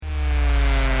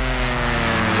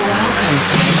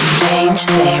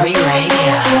Exchange Theory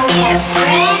Radio. Get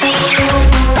ready.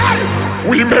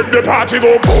 We make the party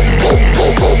go boom, boom,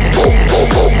 boom, boom, boom,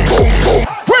 boom, boom, boom, boom.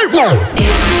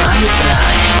 It's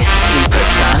mind-blowing,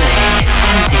 supersonic,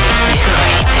 and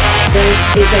invigorating. This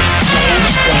is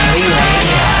Exchange Theory Radio.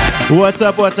 What's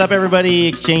up, everybody?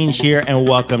 Exchange here, and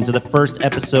welcome to the first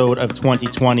episode of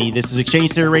 2020. This is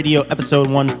Exchange Theory Radio, episode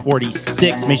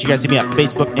 146. Make sure you guys hit me up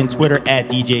Facebook and Twitter at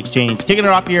DJ Exchange. Kicking it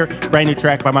off here, brand new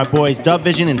track by my boys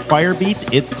DubVision and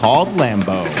Firebeatz. It's called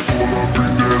Lambo.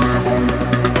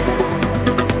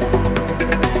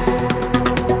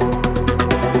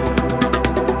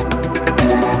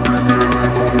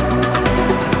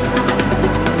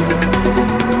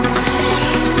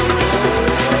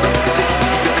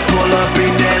 I pull up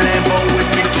in that Lambo with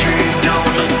it, pull up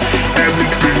in that Lambo,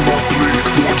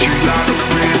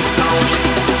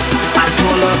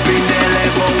 pull up in that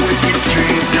Lambo with it,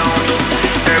 dreamed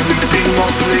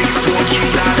on it.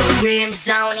 I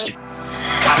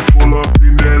pull up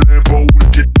in that Lambo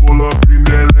with it, pull up in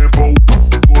that Lambo,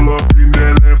 pull up in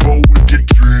that Lambo with it,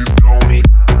 dreamed on it.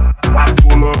 I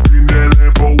pull up in that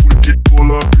Lambo with it,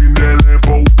 pull up in that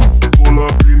Lambo, pull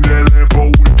up in that Lambo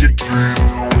with it,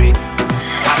 dreamed on it.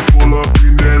 I pull up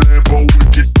in that Lambo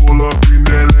with it, pull up in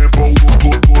that Lambo,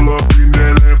 pull up in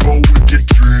that Lambo, pull up.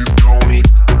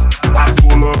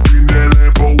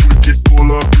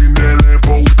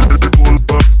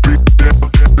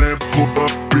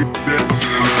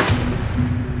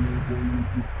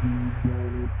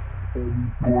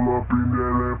 Pull up in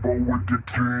that Lambo with the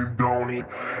team, don't it?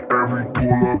 Every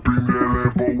pull up in that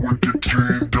Lambo with the team,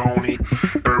 don't it?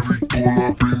 Every pull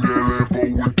up in that Lambo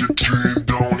with the team,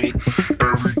 don't it?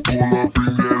 Every pull up in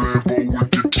that Lambo with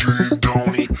the team,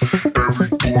 don't it? Every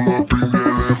pull up in that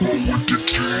Lambo with the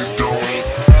team, don't it?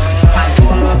 I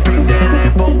pull up in that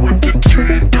Lambo with the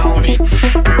team, don't it?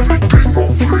 Everything on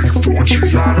fleek, 4G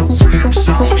rims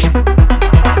on it.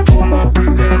 I pull up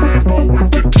in that Lambo with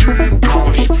the team,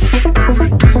 don't it?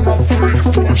 Everything on fleek,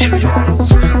 4G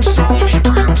rims on it.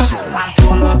 I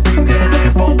pull up in that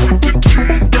Lambo with the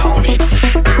team, don't it?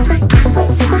 Everything on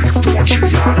fleek, 4G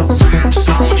rims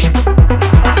on it.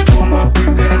 I pull up in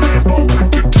that Lambo with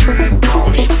the team,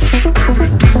 don't it?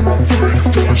 Everything on fleek,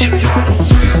 4G rims on it.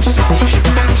 Rims on it,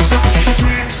 rims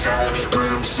on it,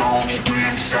 rims on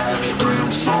it,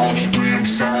 rims on it, rims on it,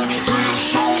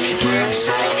 rims on it, rims on it, rims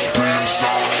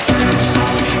on it, rims on it, rims on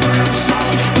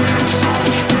it, rims on it, rims on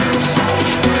it, rims on it,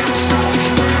 rims on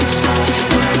it, rims on it,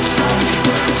 rims on it.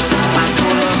 I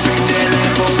pull up in that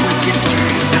Lambo with the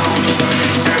team, don't it?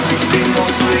 Everything on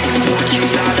flick, 4G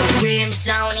rims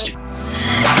on it.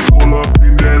 I pull up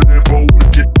in that Lambo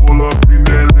with it, pull up in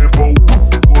that Lambo,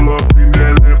 pull up in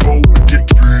that Lambo with the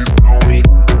team, don't it?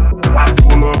 I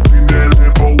pull up in that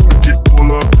Lambo with it,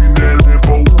 pull up in that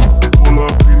Lambo, pull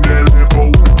up in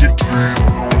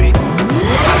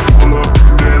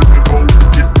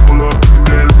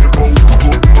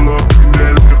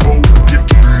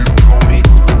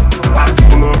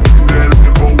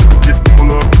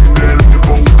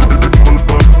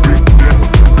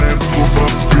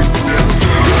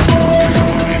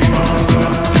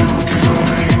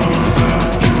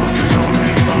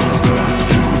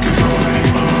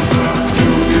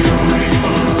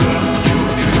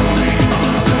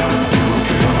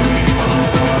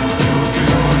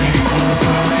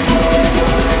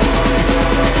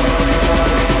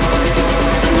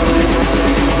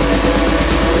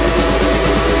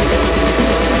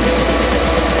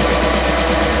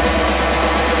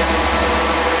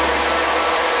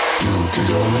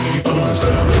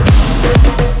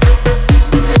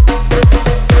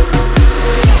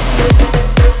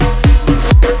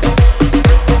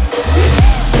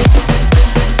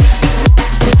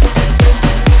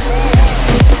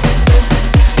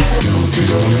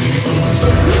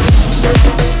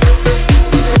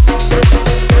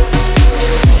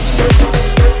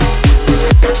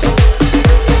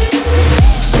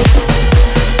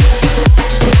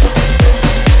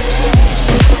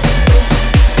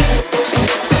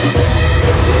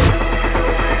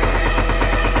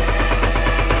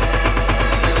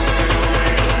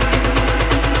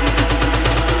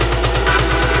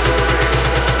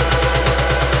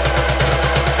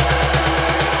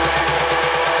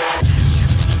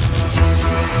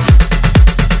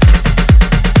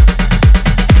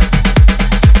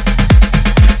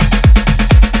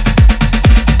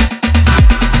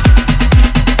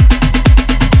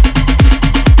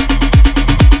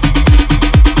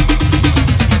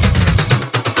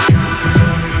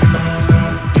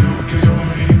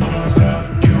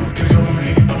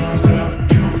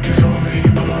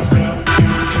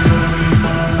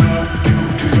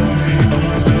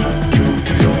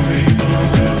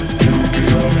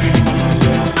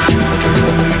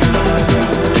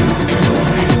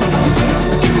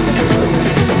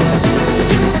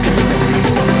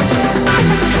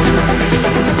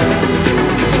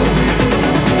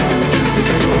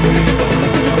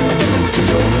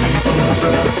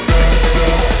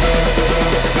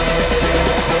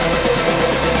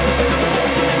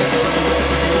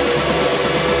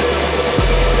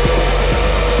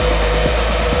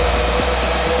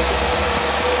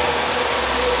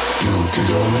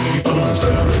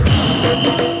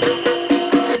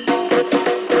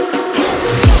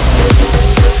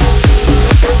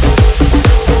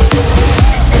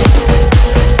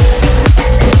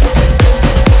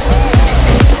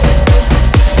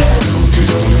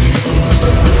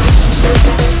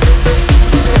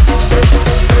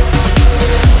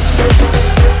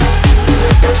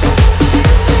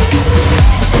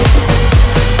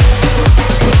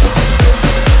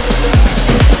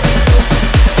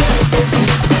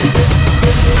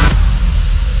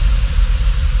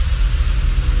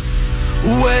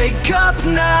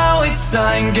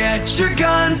sign, get your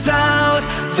guns out.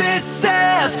 This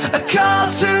is a call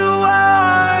to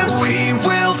arms. We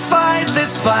will fight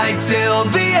this fight till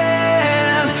the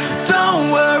end. Don't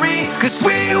worry, 'cause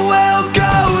we will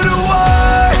go to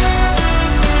war.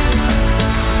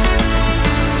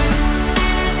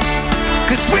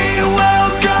 'Cause we will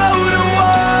go to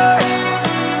war.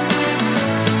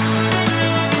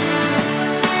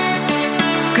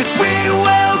 'Cause we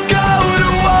will go to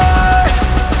war.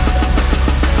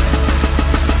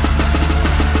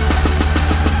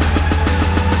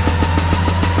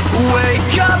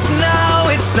 Wake up now,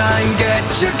 it's time, get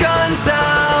your guns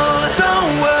out.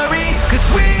 Don't worry, 'cause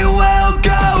we will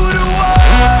go to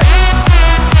war.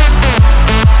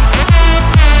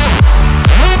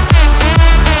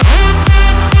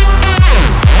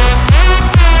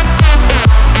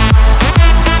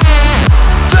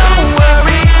 Don't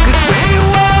worry, 'cause we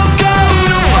will go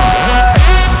to war.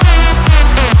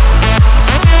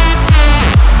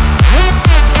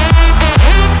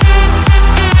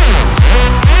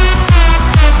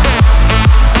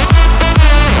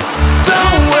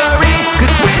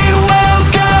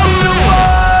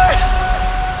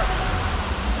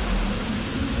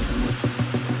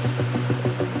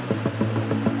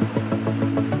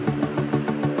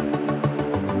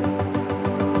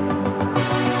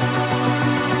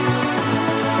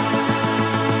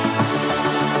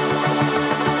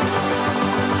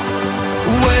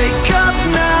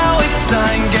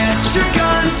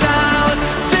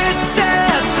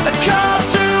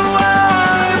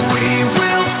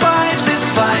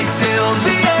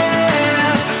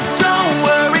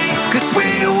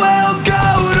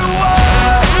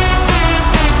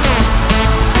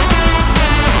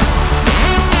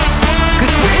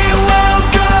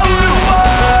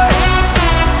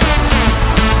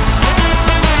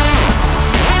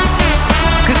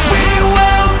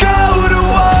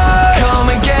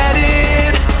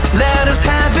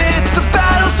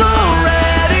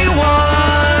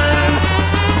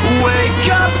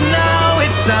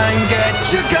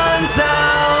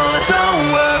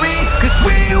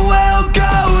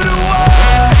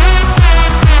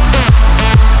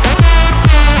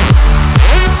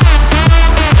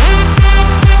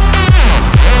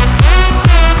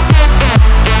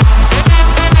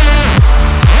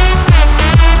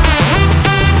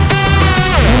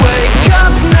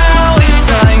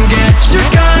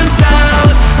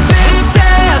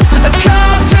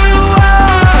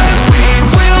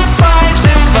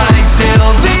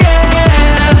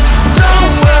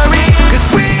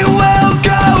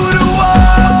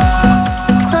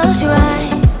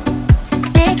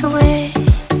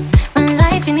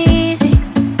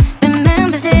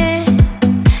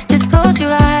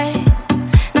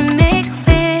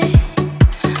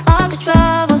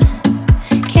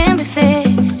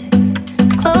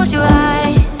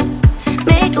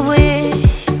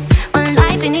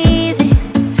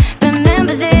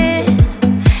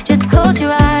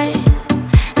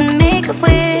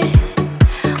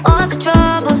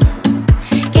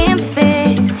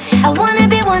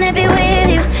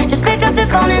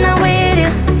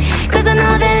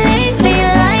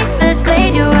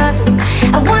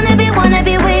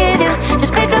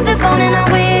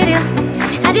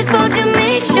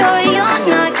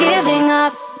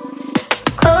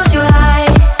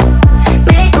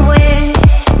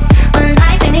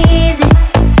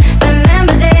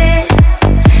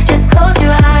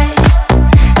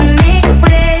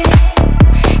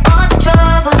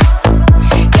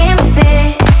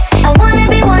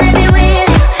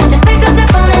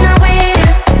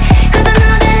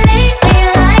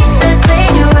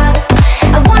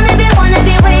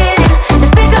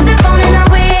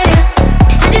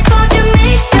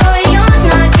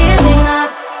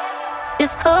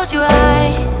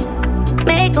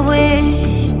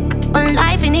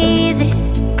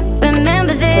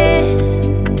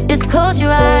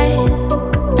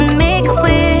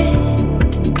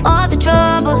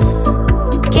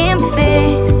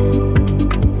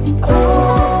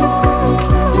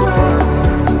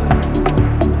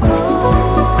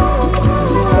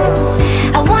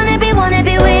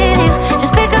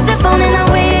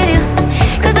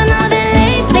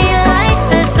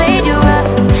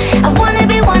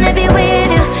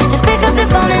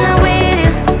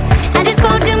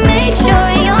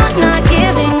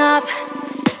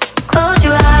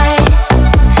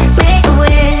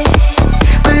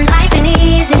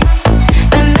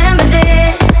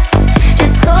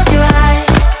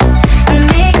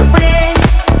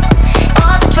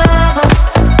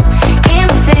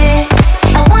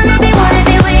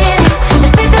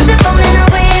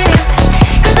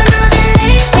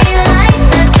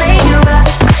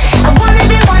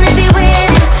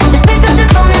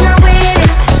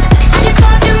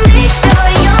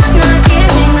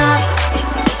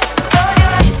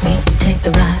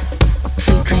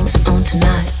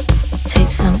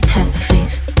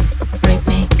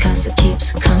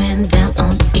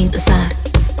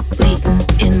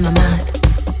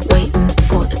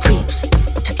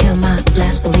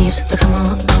 believes. So come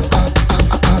on,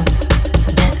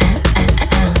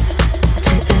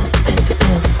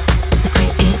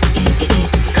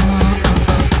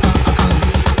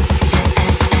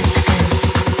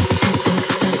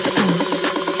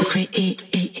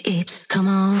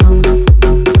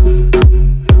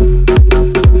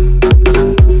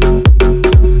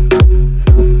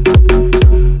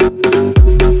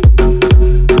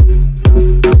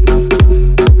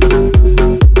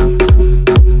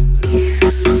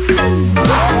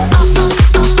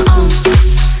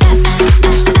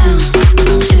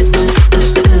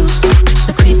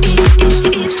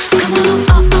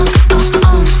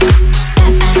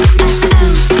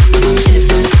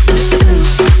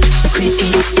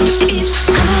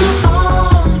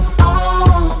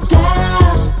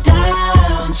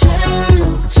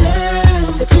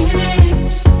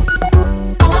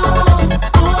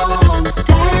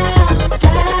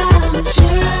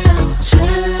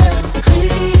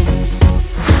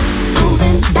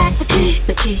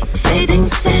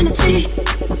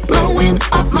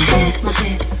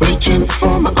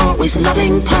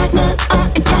 loving partner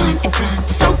in crime,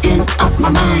 soaking up my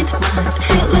mind,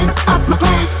 filling up my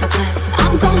glass.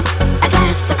 I'm gone at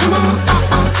last, so come on,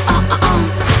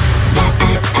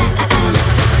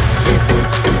 to the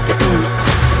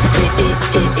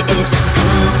creeps.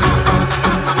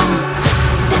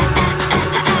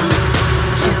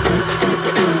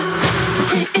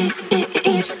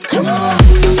 Come on,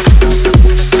 to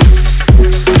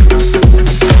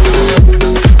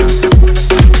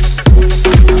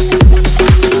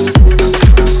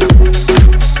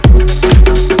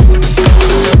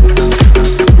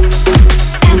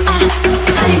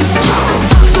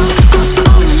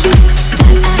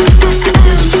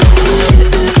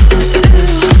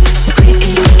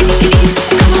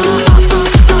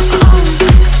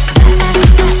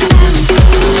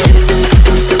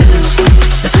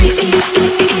the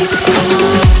creeps. Come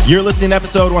on. You're listening to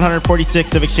episode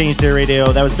 146 of Exchange Theory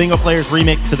Radio. That was Bingo Player's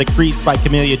remix to The Creeps by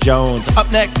Camellia Jones.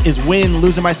 Up next is Win,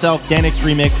 Losing Myself, Danik's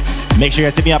remix. Make sure you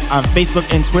guys hit me up on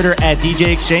Facebook and Twitter at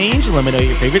DJ Exchange. Let me know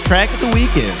your favorite track of the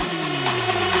weekend.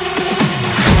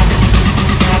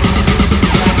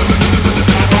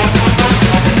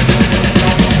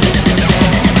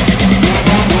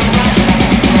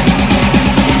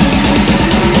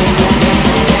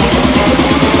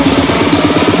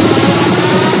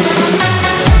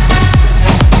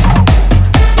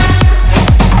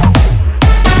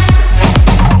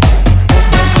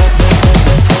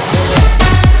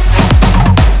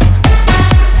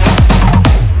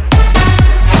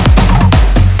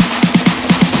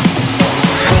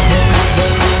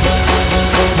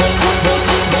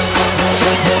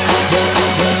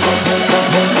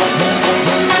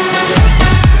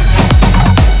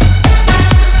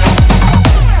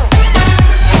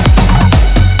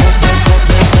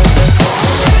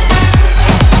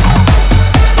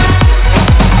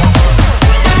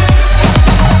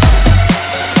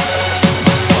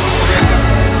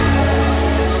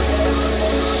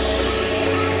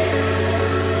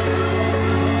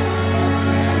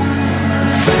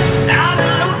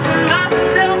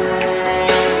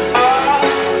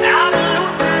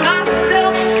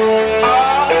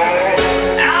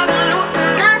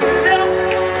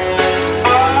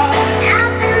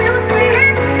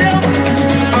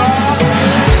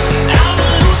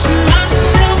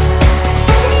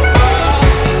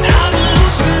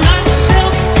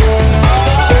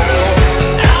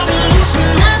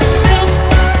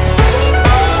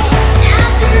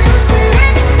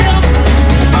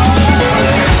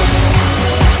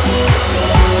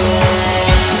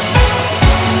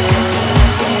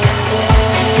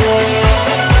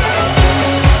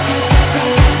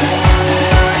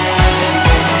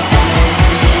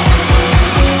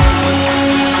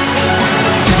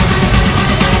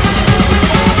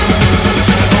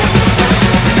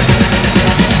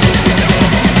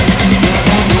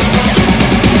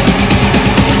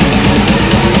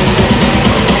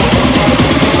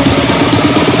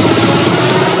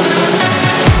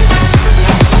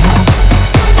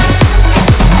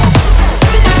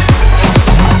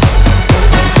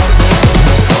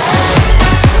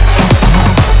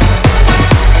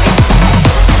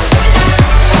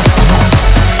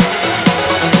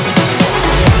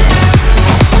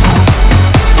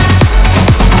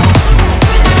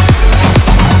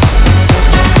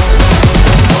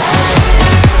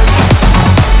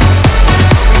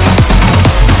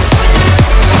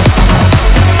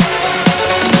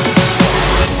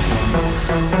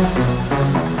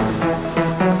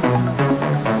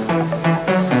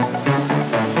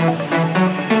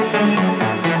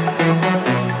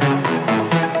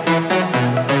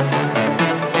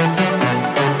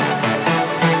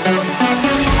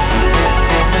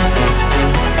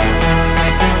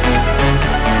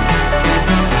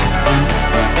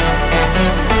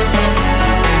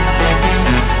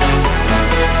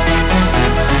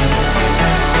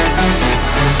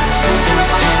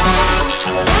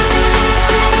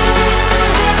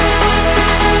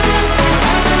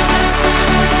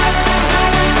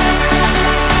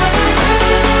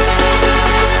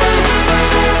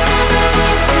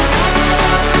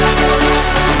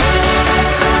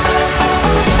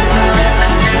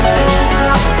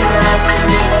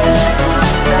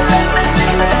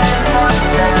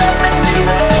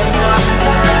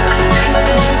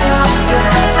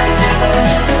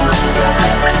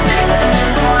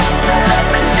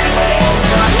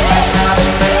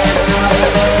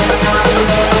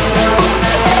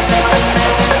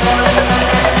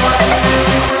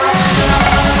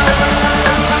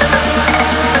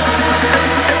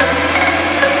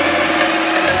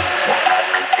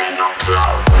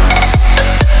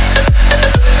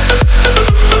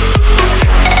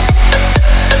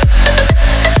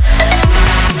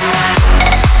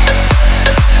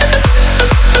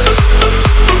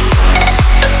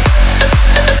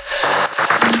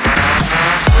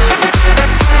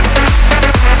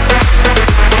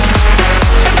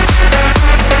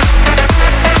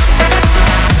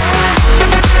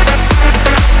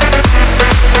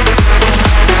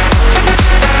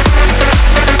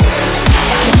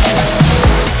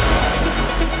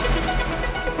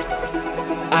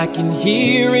 I can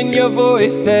hear in your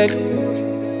voice that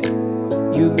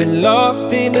you've been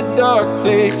lost in a dark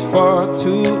place for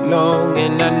too long.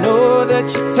 And I know that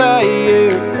you're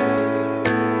tired,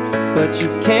 but you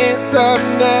can't stop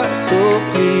now, so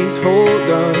please hold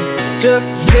on. Just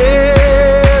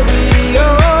carry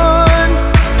on,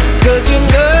 'cause you're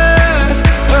not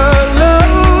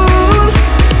alone.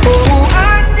 Oh,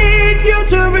 I need you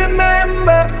to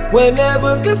remember,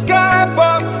 whenever the sky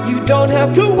falls, you don't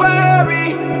have to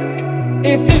worry.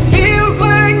 If it feels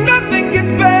like nothing gets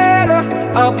better,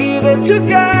 I'll be there to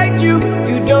guide you.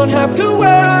 You don't have to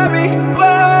worry,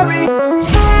 worry.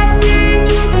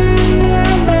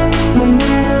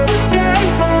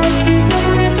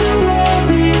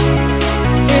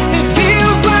 If it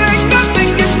feels like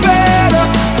nothing gets better,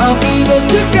 I'll be there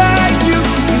to guide you.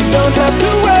 You don't have to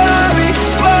worry,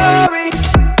 worry.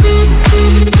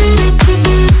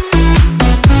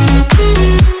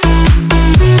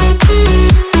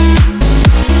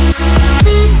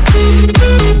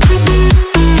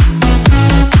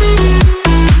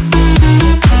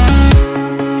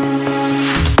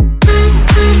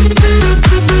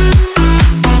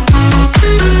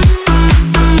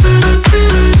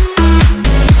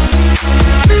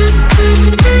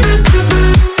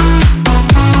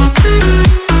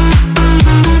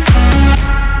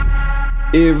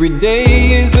 Every day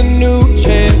is a new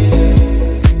chance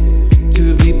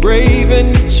to be brave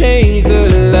and to change the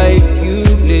life you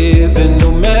live. And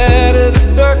no matter the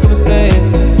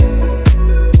circumstance,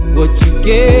 what you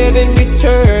get in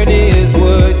return is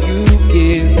what you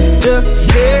give. Just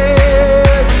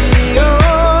carry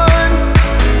on,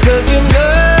 'cause you're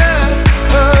not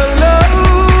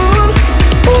alone.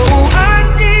 Oh, I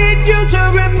need you to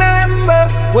remember,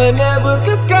 whenever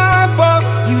the sky falls,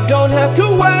 you don't have to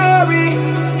worry.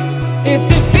 If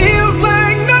it feels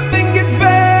like nothing gets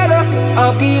better,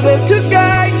 I'll be there to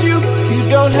guide you. You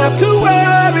don't have to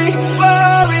worry,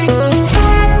 worry.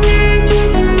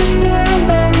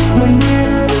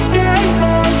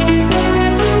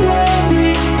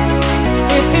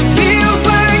 If it feels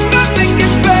like nothing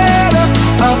gets better,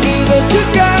 I'll be there to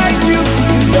guide you.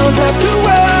 You don't have to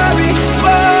worry,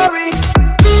 worry.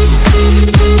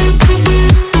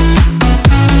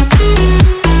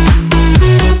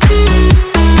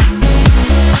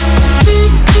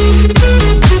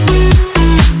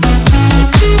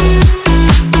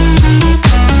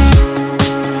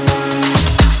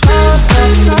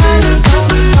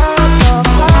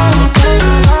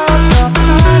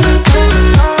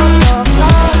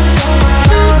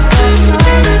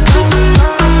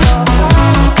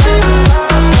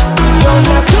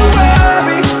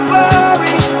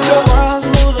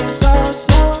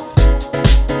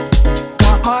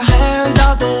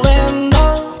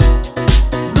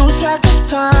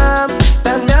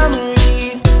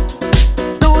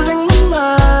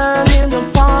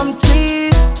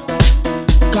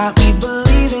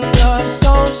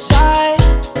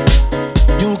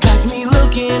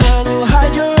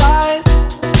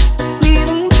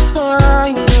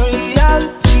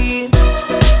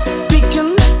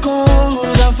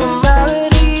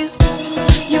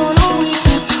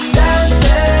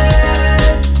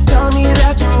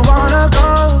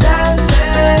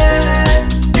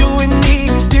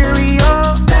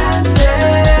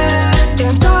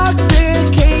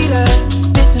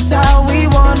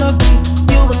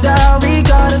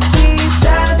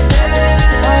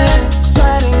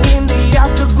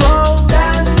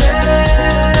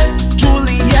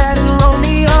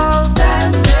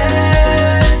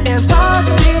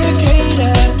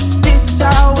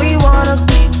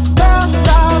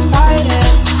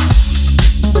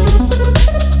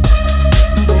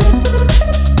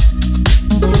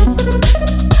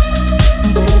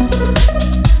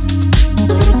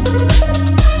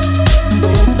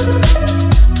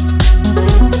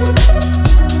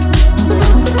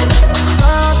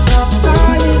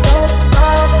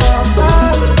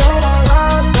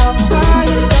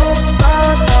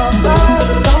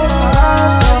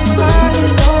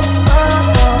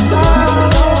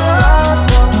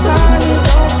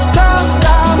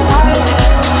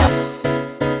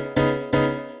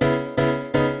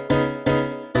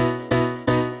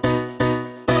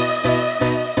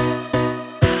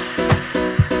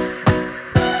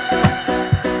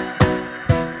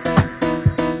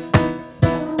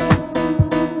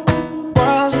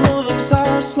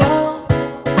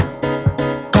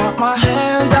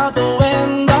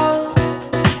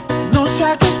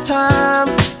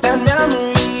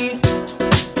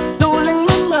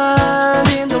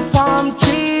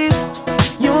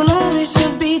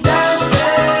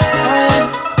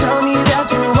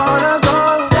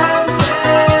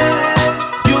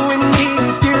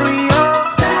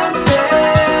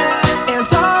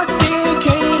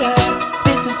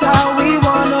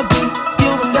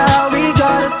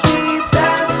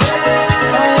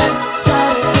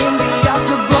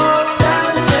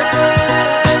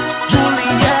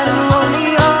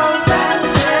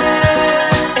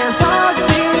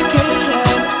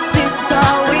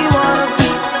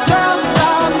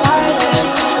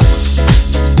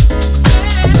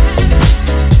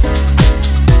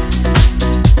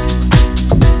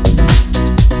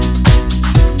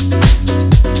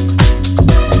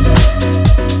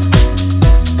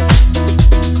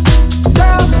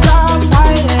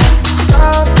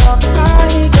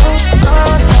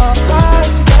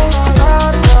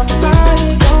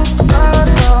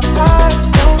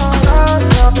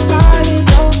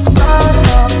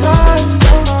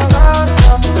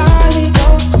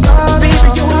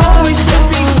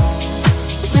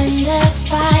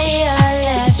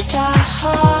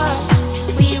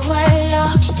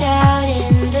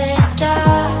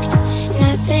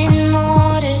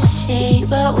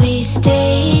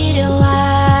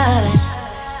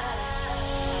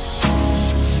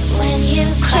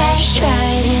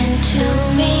 straight into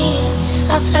me.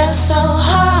 I felt so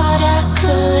hard I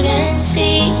couldn't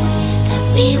see that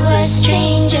we were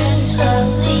strangers, but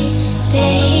we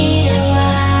stayed a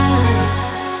while.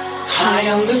 High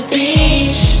on the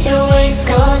beach, the waves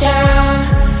go down.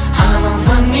 I'm on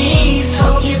my knees,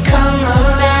 hope you come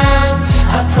around.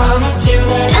 I promise you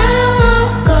that I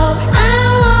won't go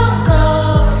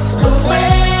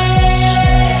away.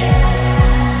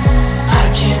 I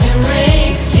can't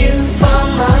erase you from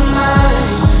my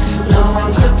mind. No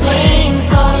one to blame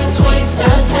for this waste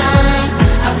of time.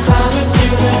 I promise you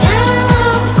that I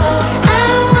won't go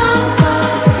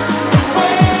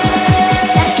away.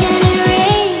 'Cause I can't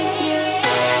erase you.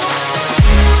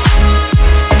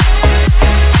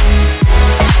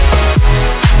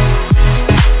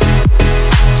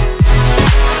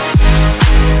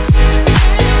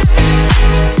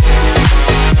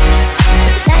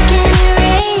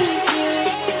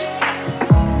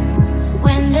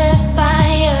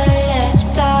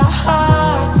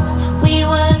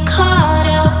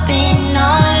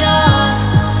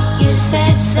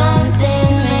 Something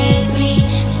made me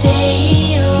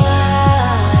stay a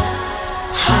while.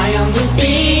 High on the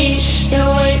beach, the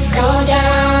waves go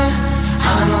down.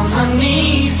 I'm on my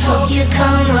knees, hope you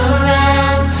come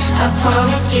around. I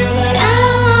promise you that I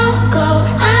won't go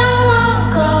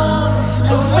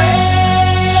away.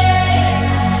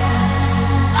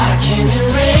 I can't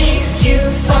erase you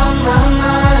from my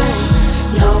mind.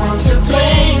 No one to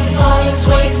blame for this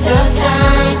waste of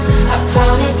time. I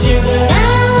promise you that I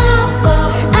won't go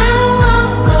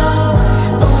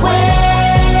away.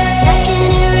 'Cause I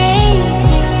can't erase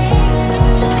you.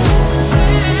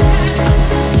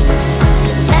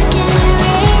 'Cause I can't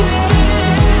erase you.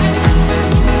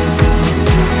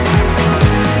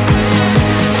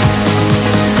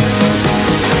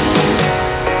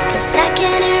 'Cause I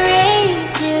can't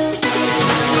erase you.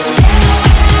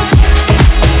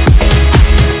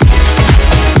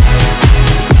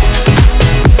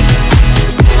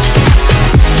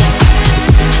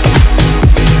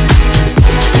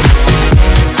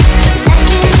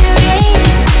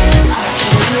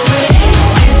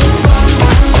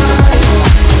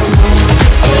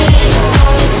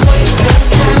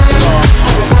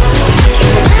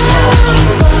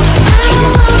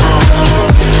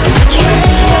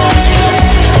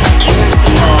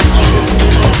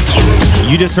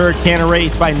 You just heard Can't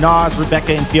Erase by Nas,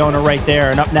 Rebecca, and Fiona right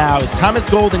there. And up now is Thomas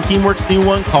Gold and Teamwork's new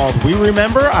one called We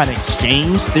Remember on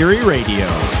Exchange Theory Radio.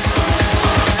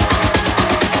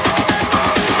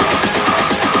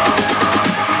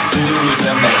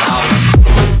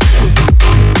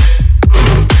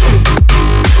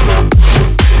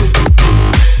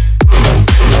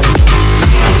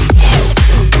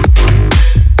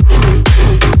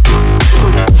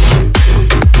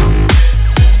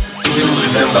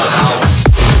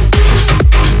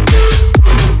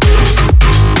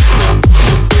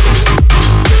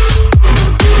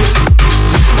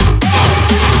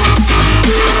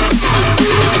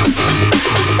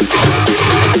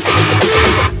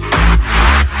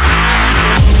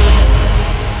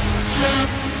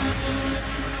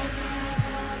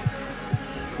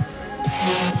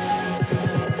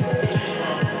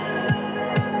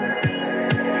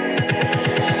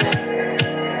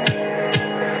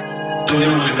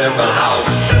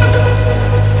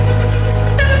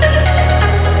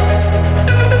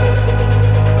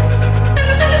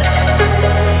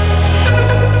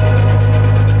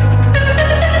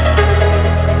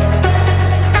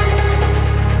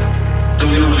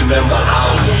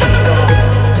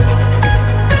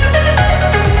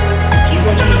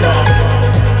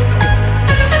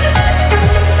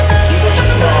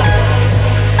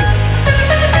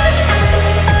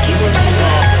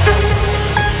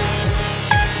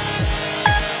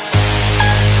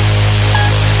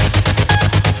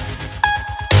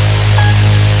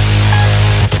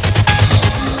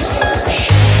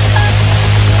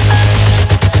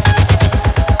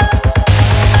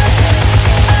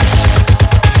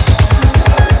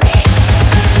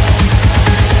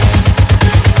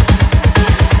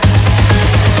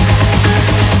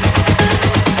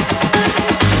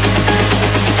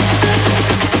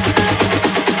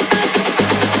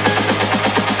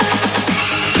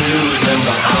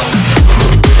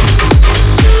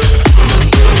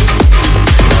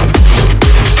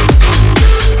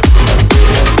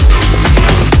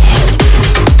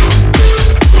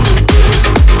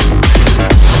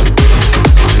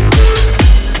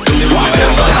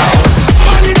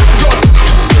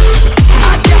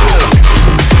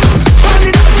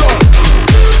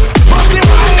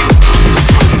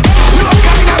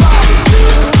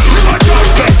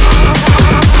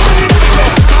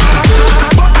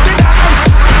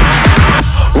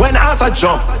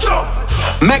 jump,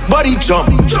 make body jump.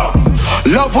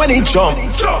 Love when he jump,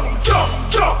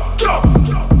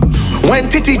 when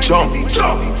titty jump,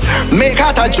 make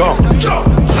heart a jump.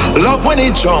 Love when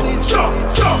he jump,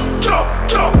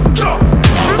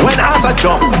 when ass a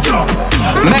jump,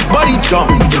 make body jump.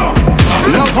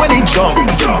 Love when he jump,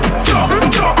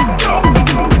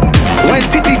 when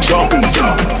titty jump,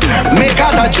 make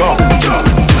heart a jump.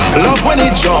 Love when he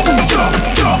jump.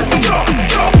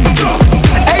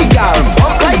 Hey girl,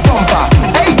 bump like bumper.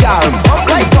 Hey girl, bump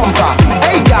like bumper.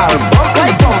 Hey girl, bump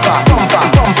like bumper. Bumper,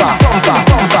 bumper, bumper,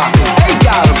 bumper. Hey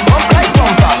girl, bump like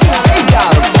bumper. Hey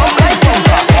girl, bump like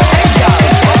bumper. Hey girl,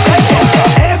 bump like bumper.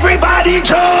 Everybody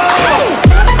jump.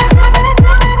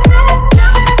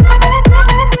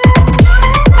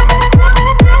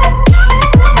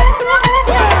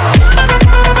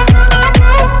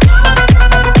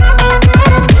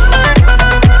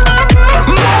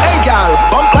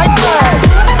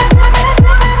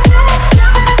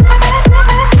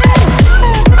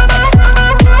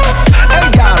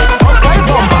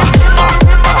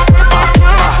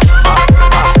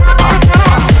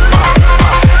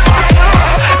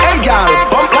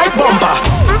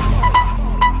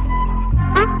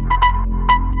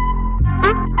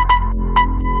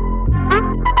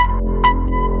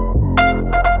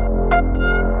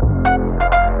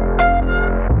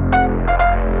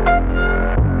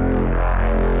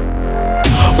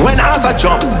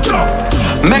 Jump,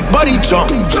 make body jump.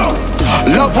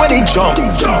 Love when he jump,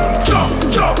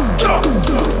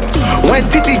 when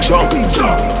titty jump,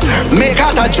 make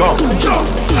heart a jump.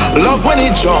 Love when he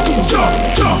jump.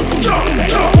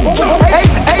 Hey,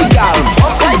 hey, girl,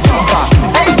 bump like bumper.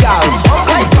 Hey, girl, bump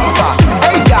like bumper.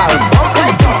 Hey, girl, bump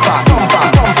like bumper. Bumper,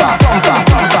 bumper, bumper,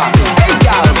 bumper. Hey,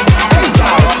 girl, hey,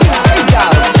 girl, hey,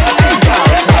 girl, hey, girl.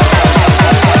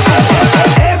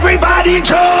 Everybody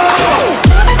jump.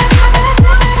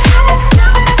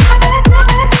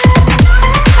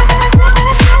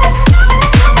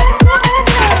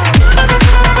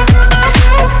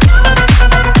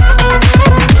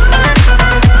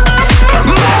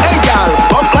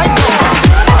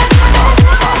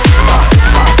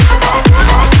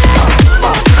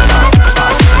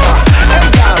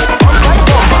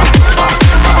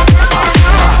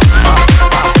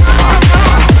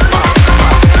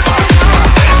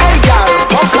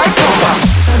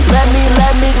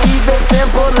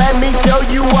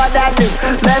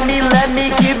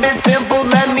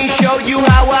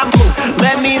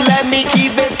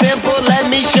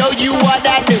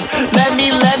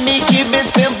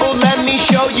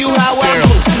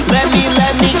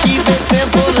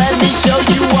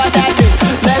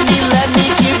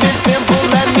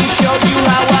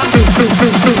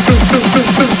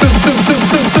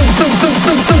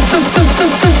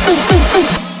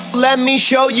 Let me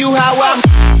show you how I'm.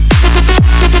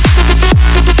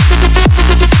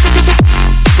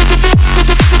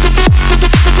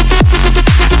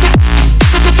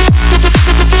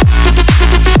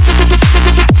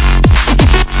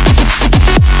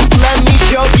 Let me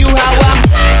show you how I'm.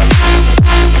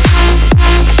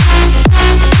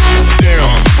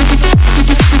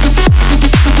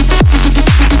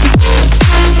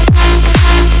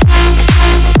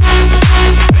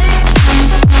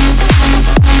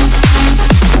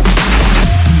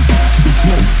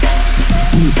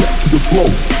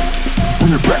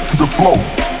 Bring it back to the flow.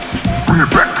 Bring it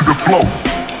back to the flow.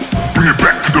 Bring it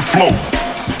back to the flow.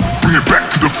 Bring it back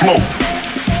to the flow.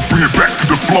 Bring it back to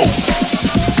the flow.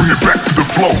 Bring it back to the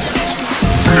flow.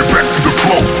 Bring it back to the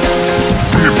flow.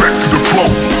 Bring it back to the flow.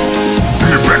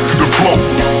 Bring it back to the flow.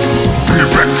 Bring it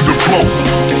back to the flow.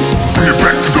 Bring it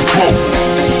back to the flow.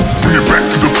 Bring it back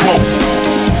to the flow.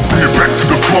 Bring it back to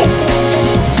the flow.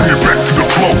 Bring it back to the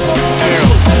flow.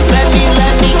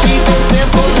 Let me keep it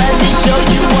simple. Let me show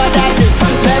you what I do.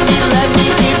 Let me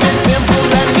keep it simple.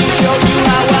 Let me show you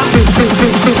how I do.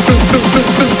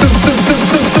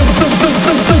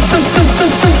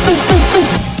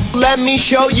 Let me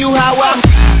show you how I'm.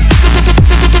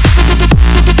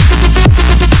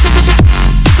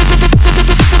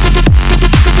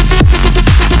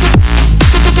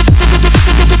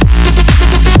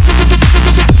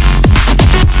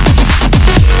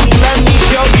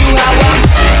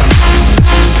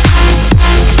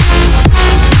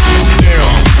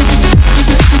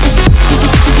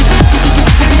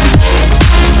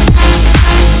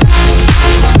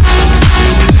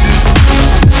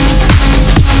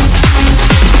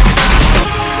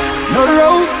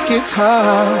 It's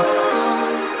hard,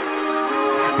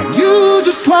 and you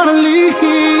just wanna leave.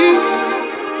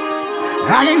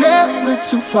 I ain't never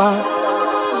too far.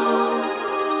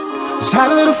 Just have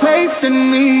a little faith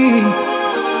in me.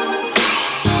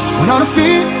 when all the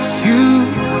fears you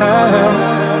have,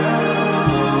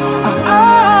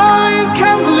 you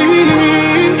can't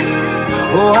believe.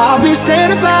 Oh, I'll be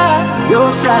standing by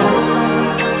your side.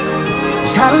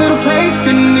 Just have a little faith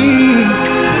in me.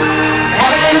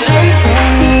 Have a little faith in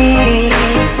me.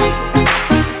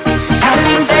 Just have a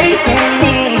little faith in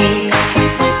me.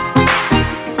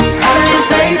 Have a little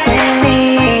faith in me.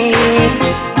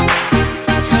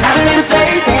 Just have a little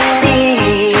faith in me.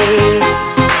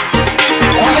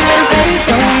 Have a little faith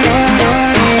in me.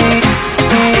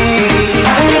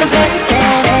 Have a little faith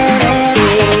in me.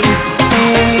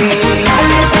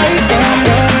 Have a little faith in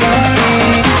me.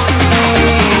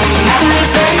 Have a little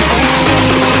faith in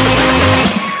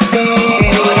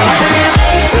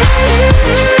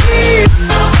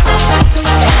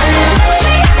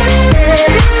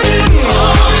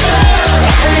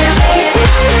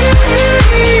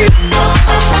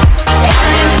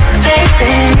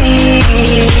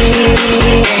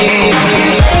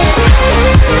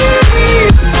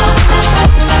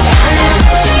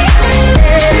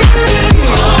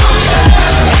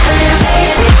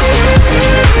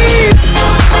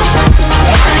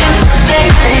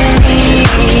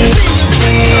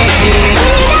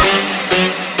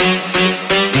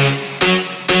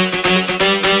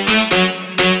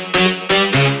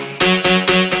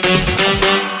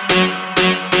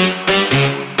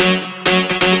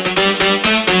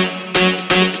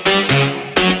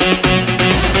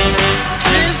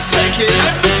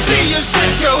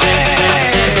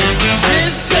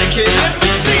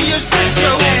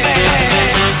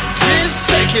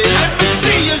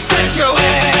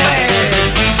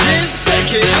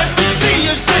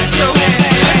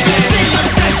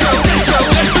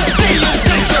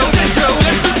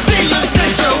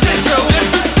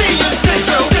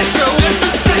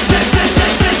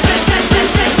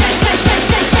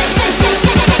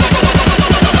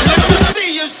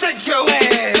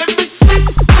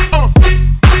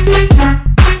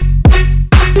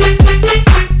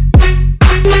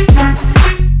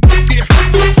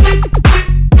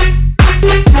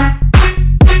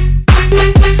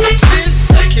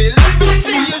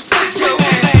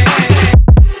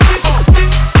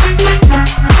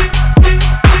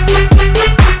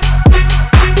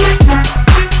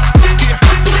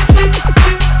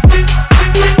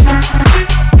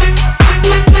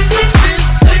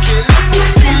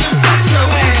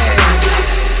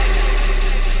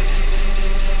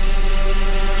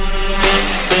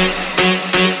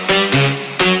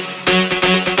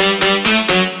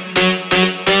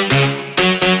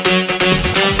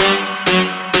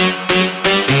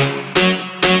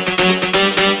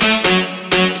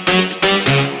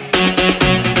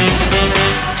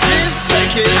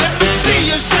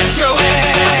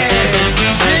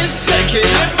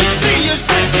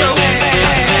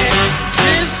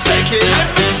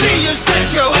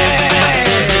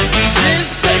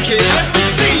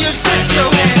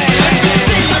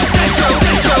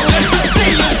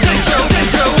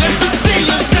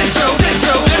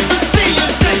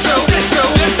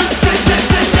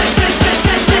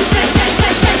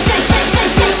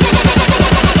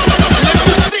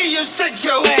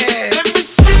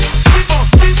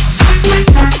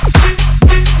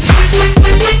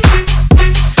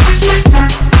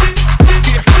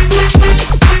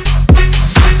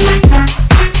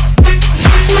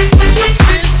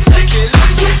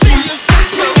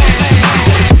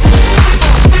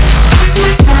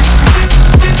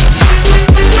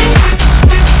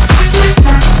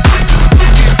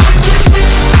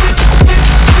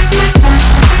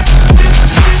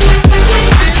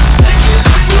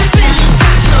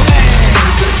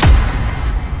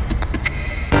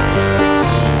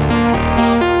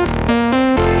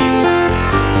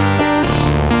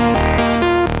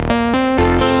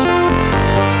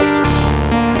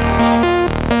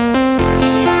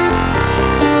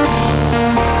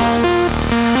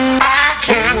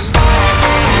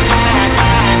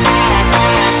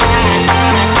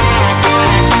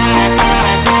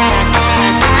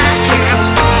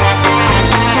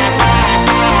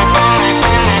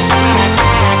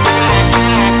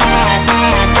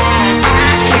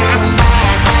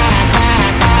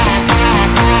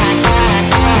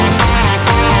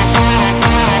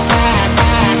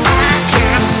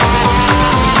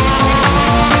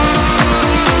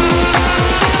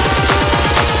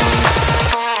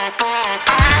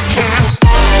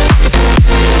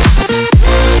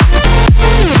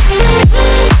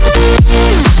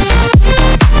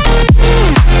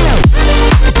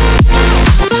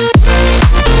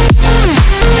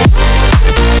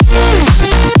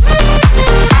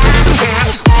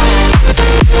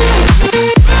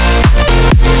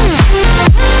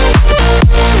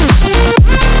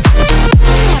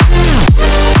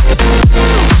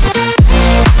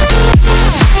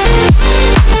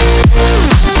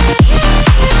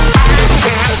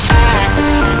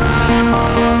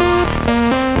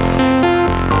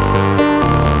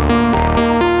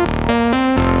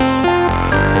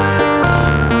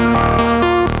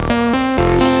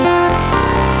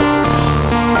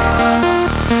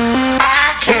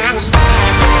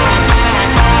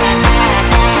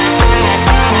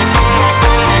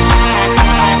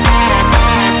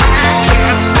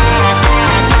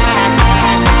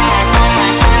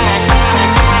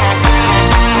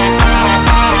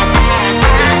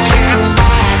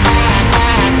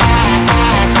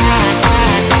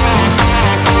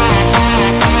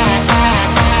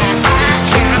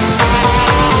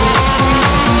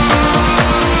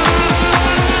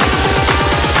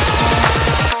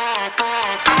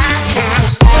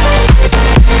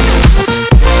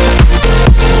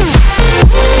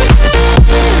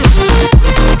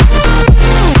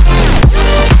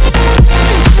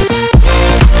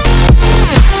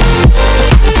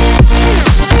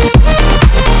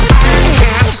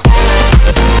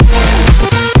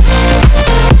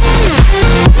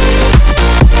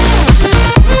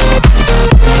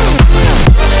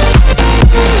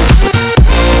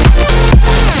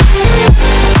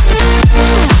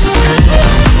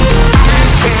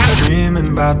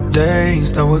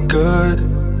that we're good,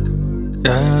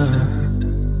 yeah.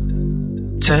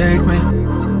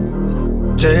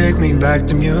 Take me back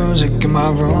to music in my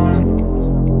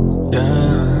room,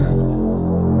 yeah.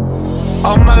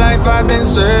 All my life I've been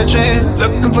searching,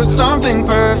 looking for something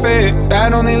perfect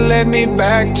that only led me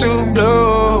back to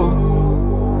blue.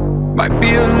 Might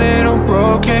be a little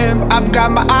broken, but I've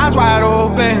got my eyes wide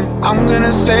open. I'm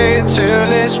gonna say it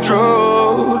till it's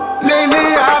true. Lately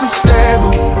I've been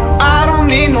stable, I don't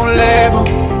need no label.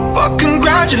 But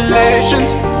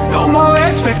congratulations, no more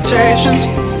expectations.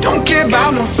 Don't care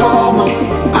about no formal,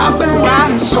 I've been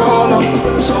riding solo.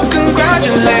 So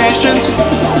congratulations,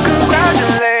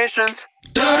 congratulations.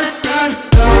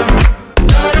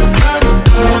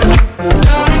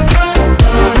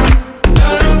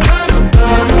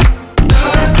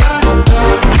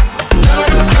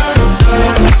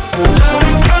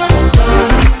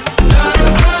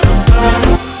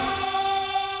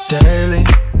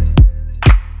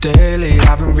 Daily,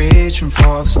 I've been reaching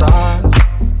for the stars.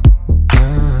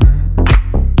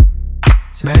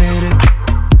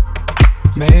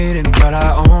 Made it, but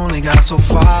I only got so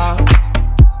far.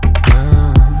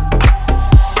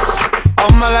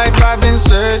 All my life I've been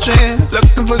searching,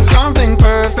 looking for something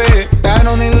perfect that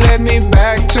only led me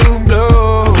back to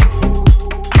blue.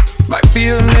 Might be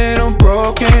a little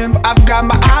broken, but I've got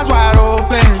my eyes wide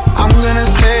open. I'm gonna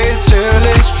say it till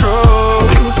it's true.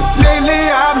 Lately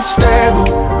I've been stable,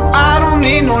 I don't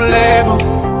need no label.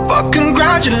 But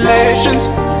congratulations,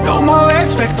 no more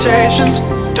expectations.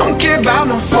 Don't care about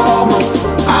no formal,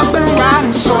 I've been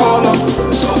riding solo.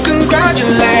 So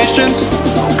congratulations,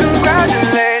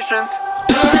 congratulations.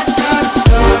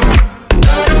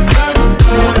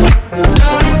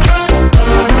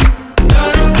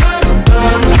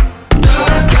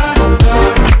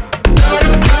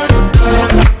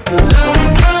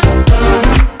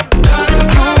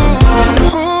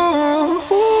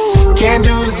 Can't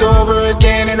do this over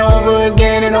again and over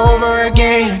again and over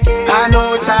again. I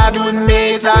know it's hard to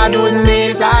admit, it's hard to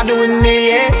admit, it's hard to admit,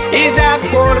 yeah. It's half a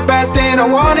quarter past 10, I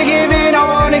wanna give it, I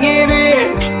wanna give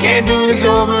it. Can't do this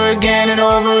over again and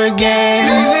over again.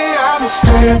 Lately I've been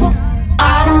stable,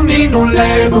 I don't need no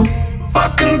label.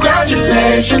 But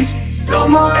congratulations, no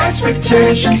more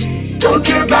expectations. Don't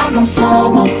care about no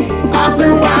formal, I've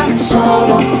been riding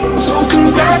solo. So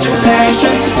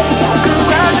congratulations,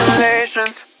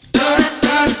 congratulations.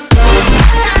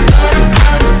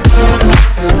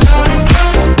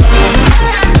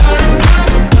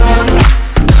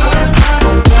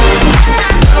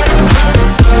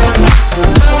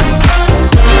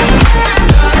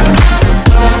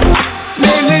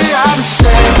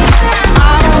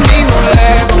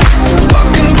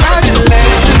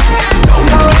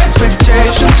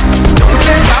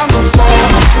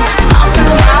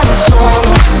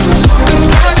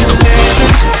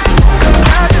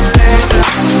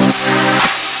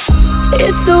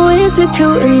 It's so easy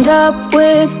to end up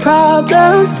with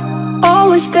problems,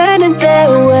 always standing there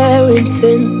wearing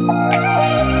thin.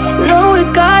 Know we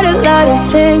got a lot of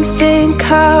things in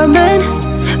common,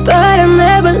 but I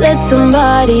never let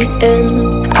somebody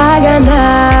in. I got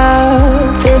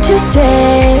nothing to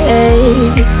say,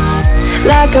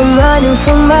 like I'm running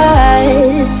for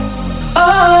miles.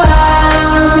 Oh,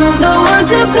 I'm the one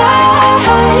to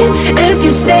blame. If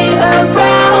you stay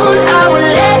around, I will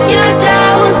let you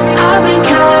down. I've been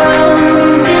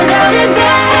counting down the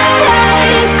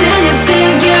days till you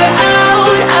figure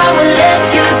out I will let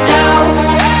you down.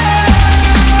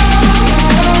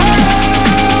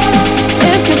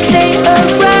 If you stay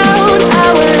around, I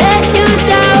will let you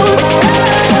down.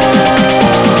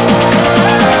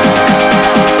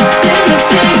 Till you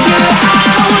figure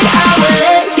out I will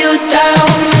let you down.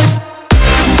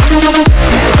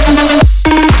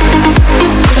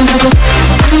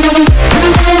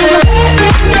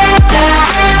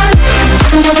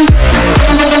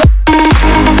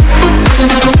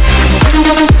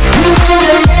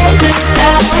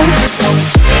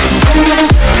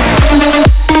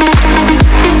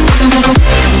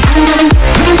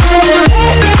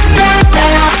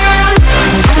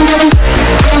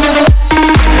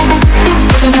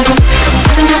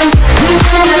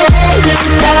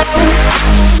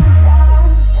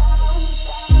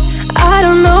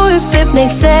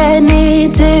 Makes any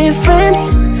difference,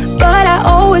 but I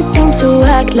always seem to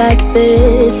act like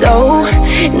this. Oh,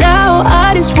 now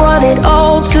I just want it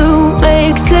all to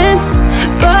make sense,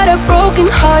 but a broken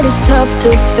heart is tough to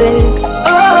fix.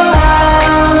 Oh,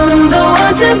 I'm the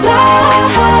one to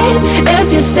blame.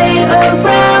 If you stay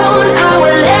around, I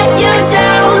will let you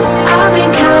down. I've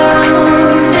been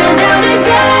counting down the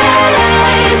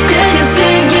days till you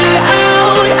figure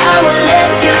out I will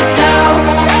let you down.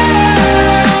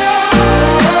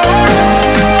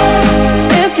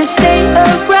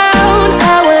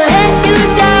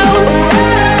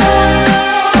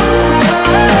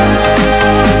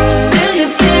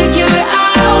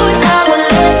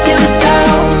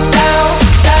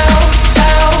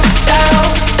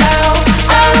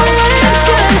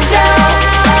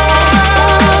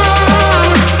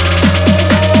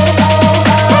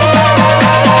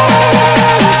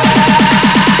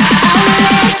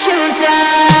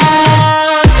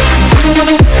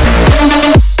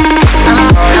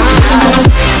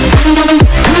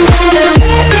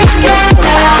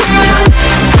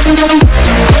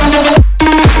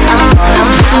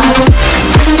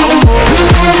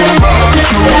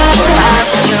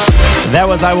 That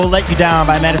was I Will Let You Down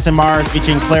by Madison Mars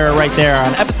featuring Clara right there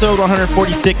on episode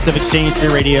 146 of Exchange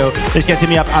Theory Radio. Just guys hit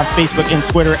me up on Facebook and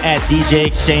Twitter at DJ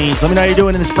Exchange. Let me know how you're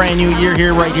doing in this brand new year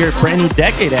here, right here, brand new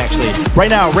decade actually. Right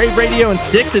now, Rave Radio and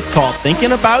Sticks, it's called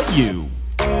Thinking About You.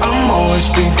 I'm always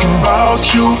thinking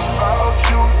about you.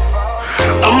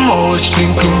 I'm always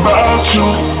thinking about you.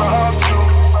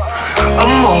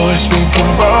 I'm always thinking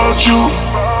about you.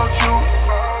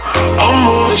 I'm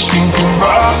always thinking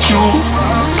about you.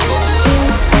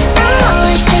 I'm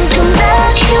always thinking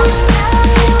about you.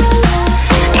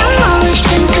 I'm always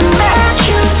thinking about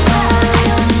you.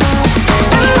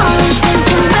 I'm always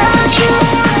thinking about you.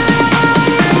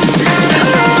 I'm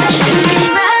always thinking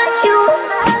about you.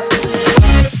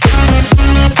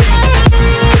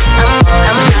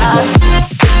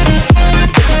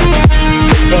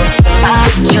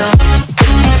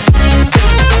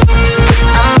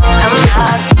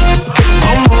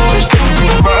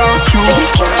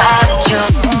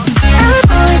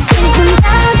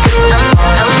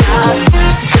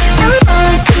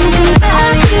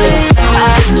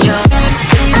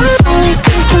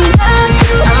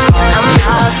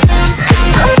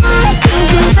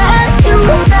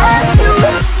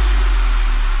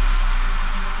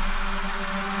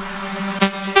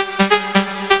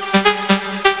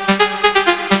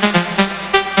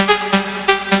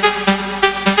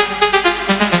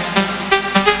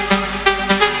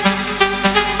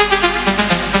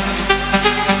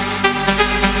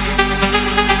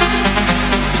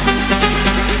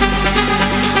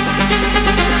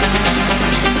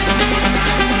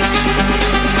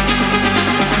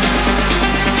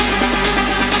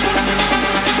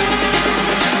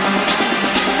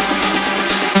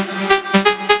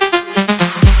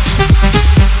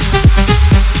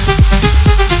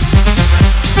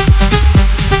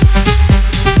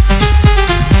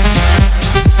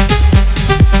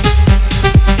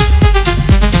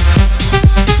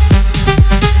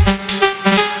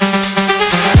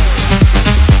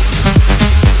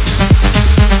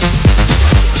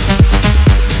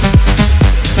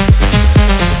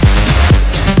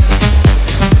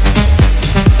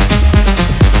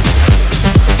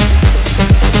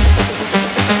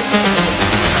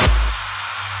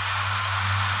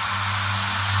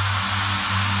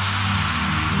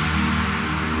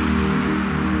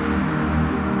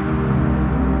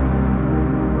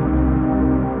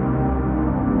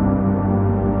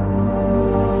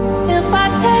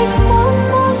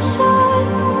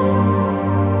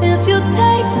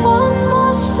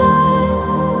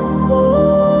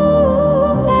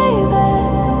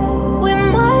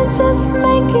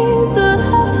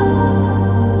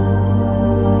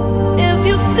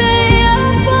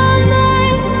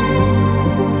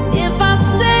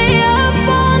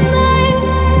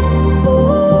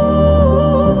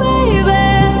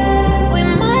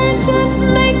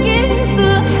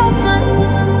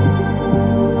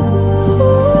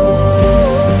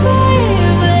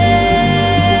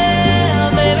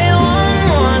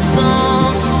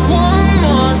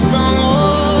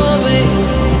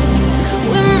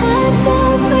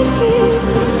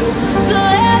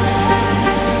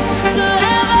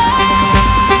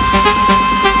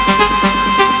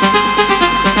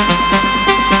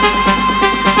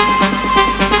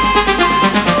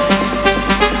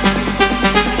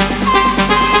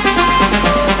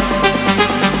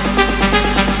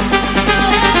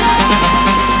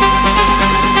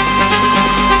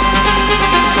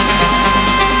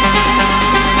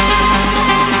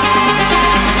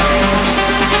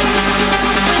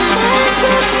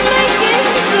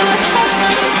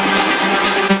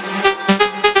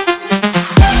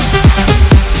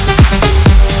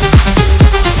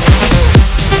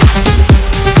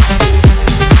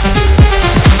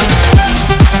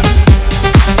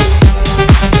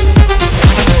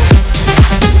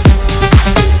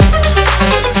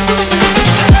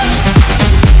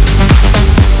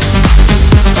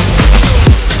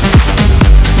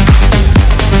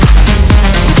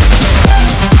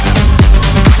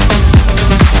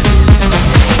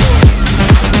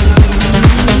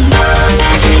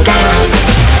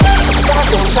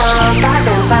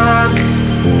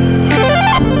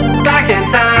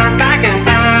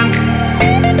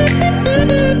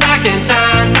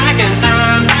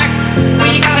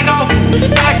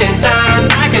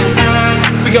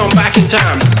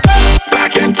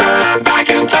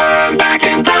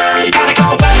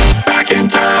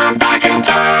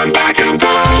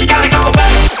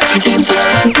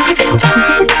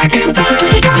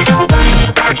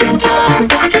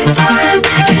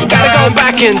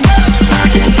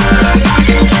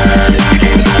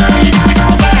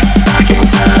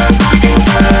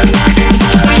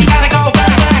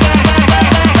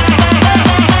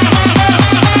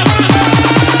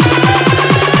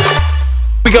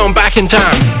 We going back in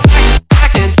time.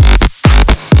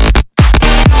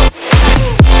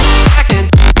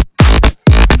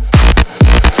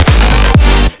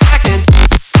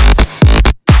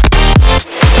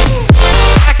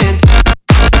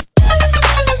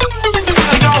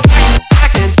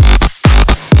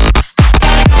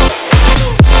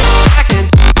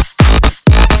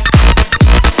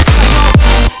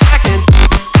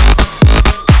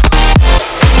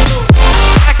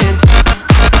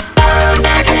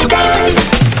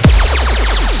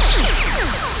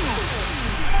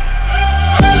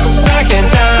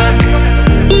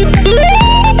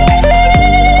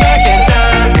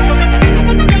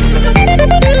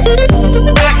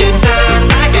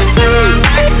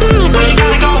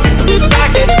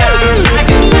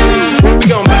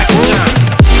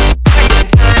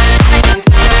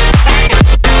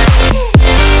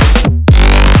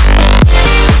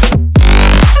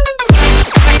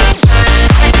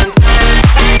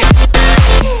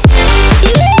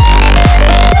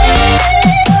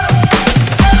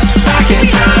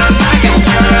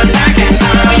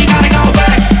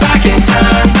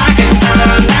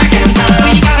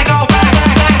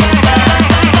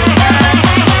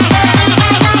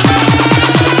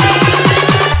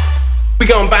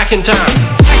 In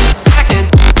time.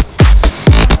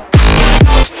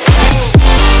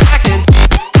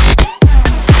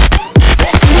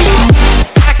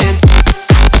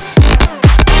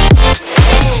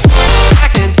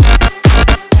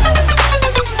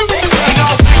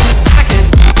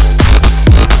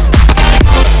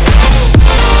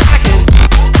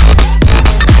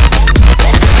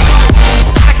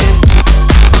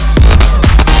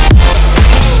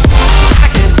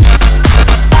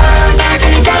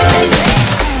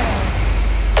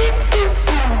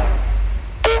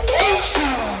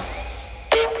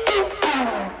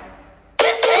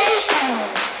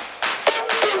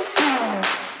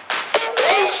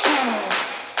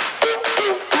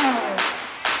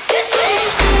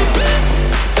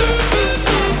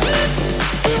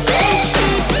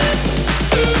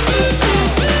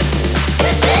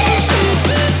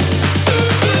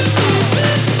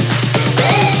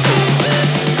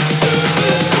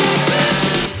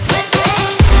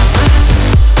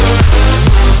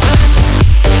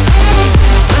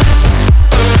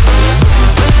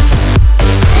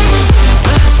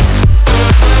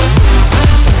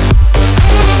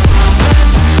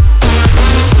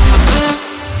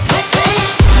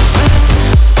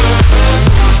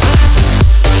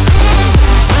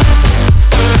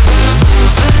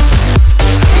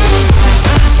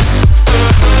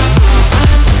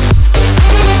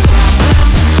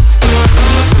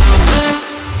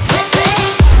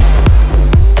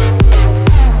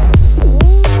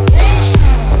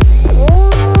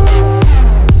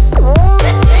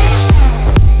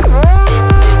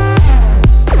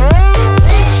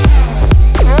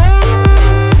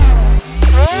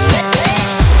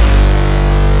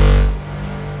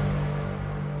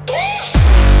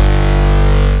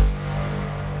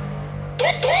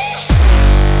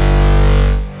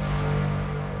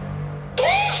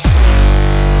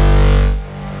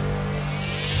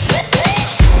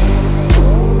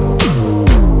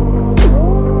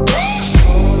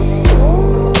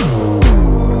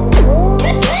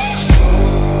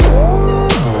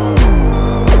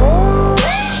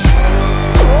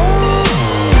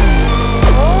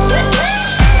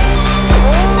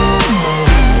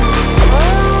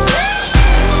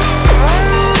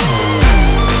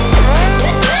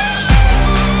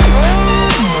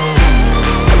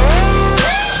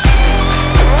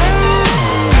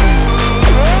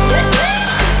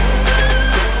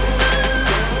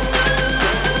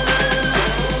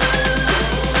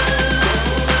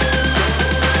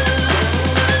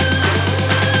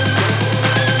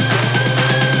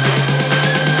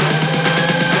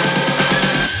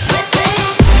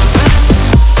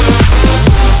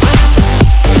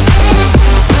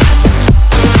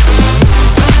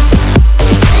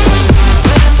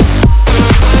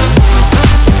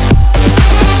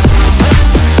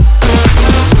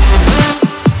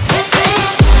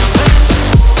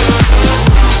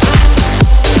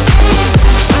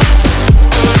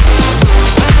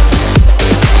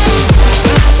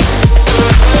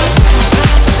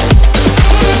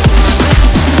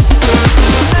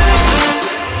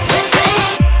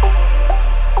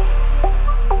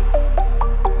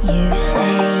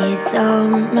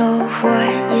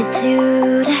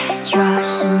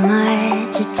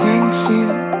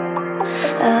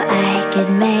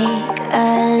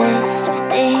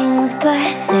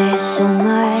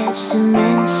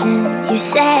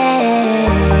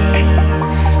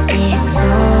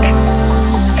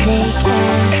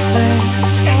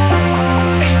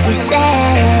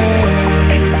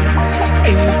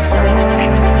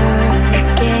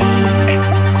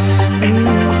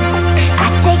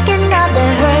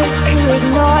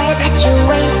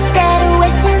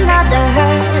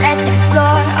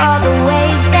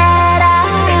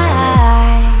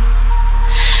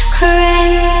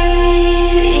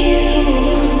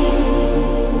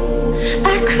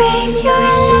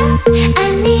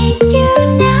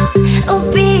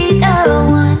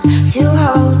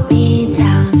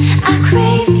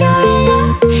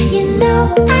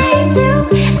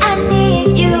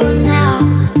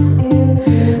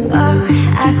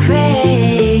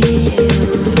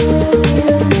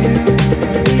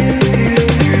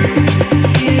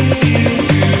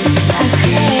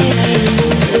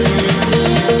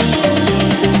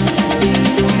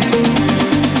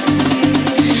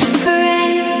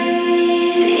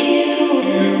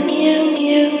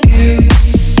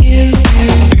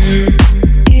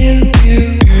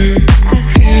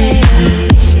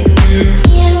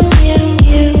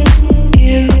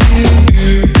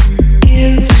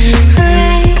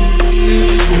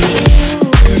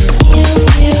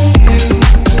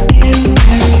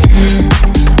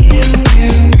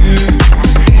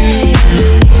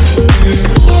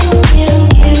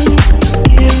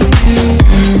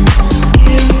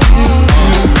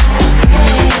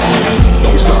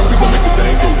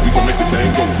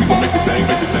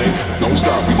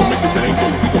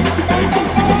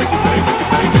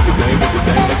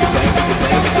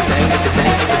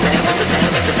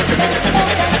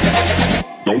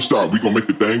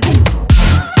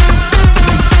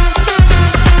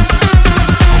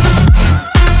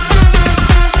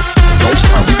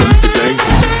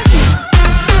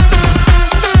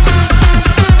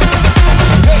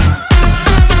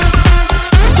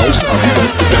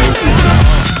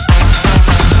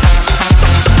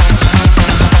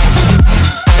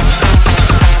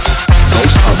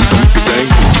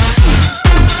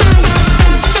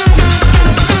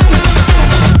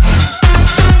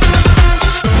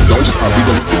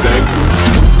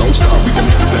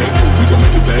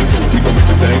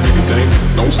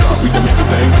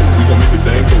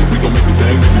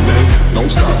 Don't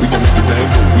stop, we gon' make the thing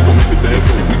go. We gon' make the thing go.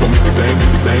 We gon' make the thing,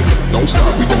 make the thing go. Don't stop,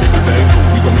 we gon' make the thing go.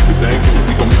 We gon' make the thing go.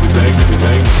 We gon' make the thing, make the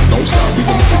thing. Don't stop, we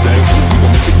gon' make the thing go. We gon'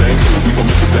 make the thing go. We gon' make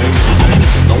the thing, make the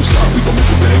thing. Don't stop, we gon' make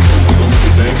the thing go. We gon' make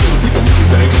the thing go. We gon' make the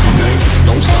thing, make the thing.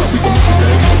 Don't stop, we gon' make the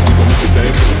thing go. We gon' make the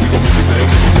thing go. We gon' make the thing,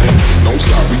 make the thing. Don't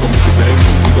stop, we gon' make the thing go.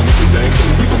 We gon' make the thing go.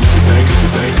 We gon' make the thing, make the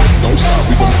thing. Don't stop,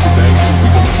 we gon' make the thing go. We gon'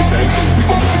 make the thing go. We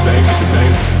gon' make the thing, make the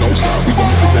thing. Don't stop, we gon'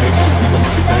 make the thing go. We gon'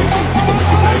 make the thing go. We gon'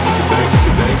 make the thing, make the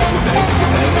thing, make the thing, make the thing,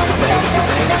 make the thing, make the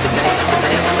thing, make the thing, make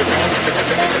the thing, make the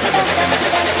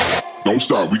thing. Don't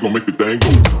stop, we gon' make the thing go.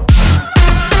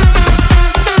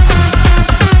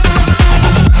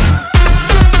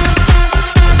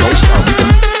 Don't stop, we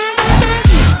gon'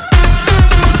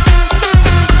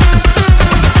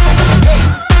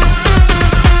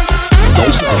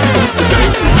 Don't stop, we gon' make the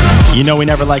thing go. You know we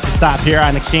never like to stop here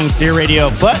on Exchange Theory Radio,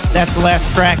 but that's the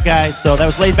last track, guys. So that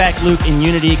was Laid Back Luke in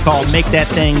Unity called Make That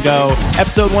Thing Go.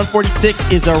 Episode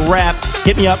 146 is a wrap.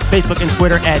 Hit me up, Facebook and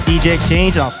Twitter at DJ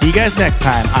Exchange, and I'll see you guys next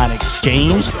time on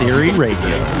Exchange Theory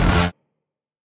Radio.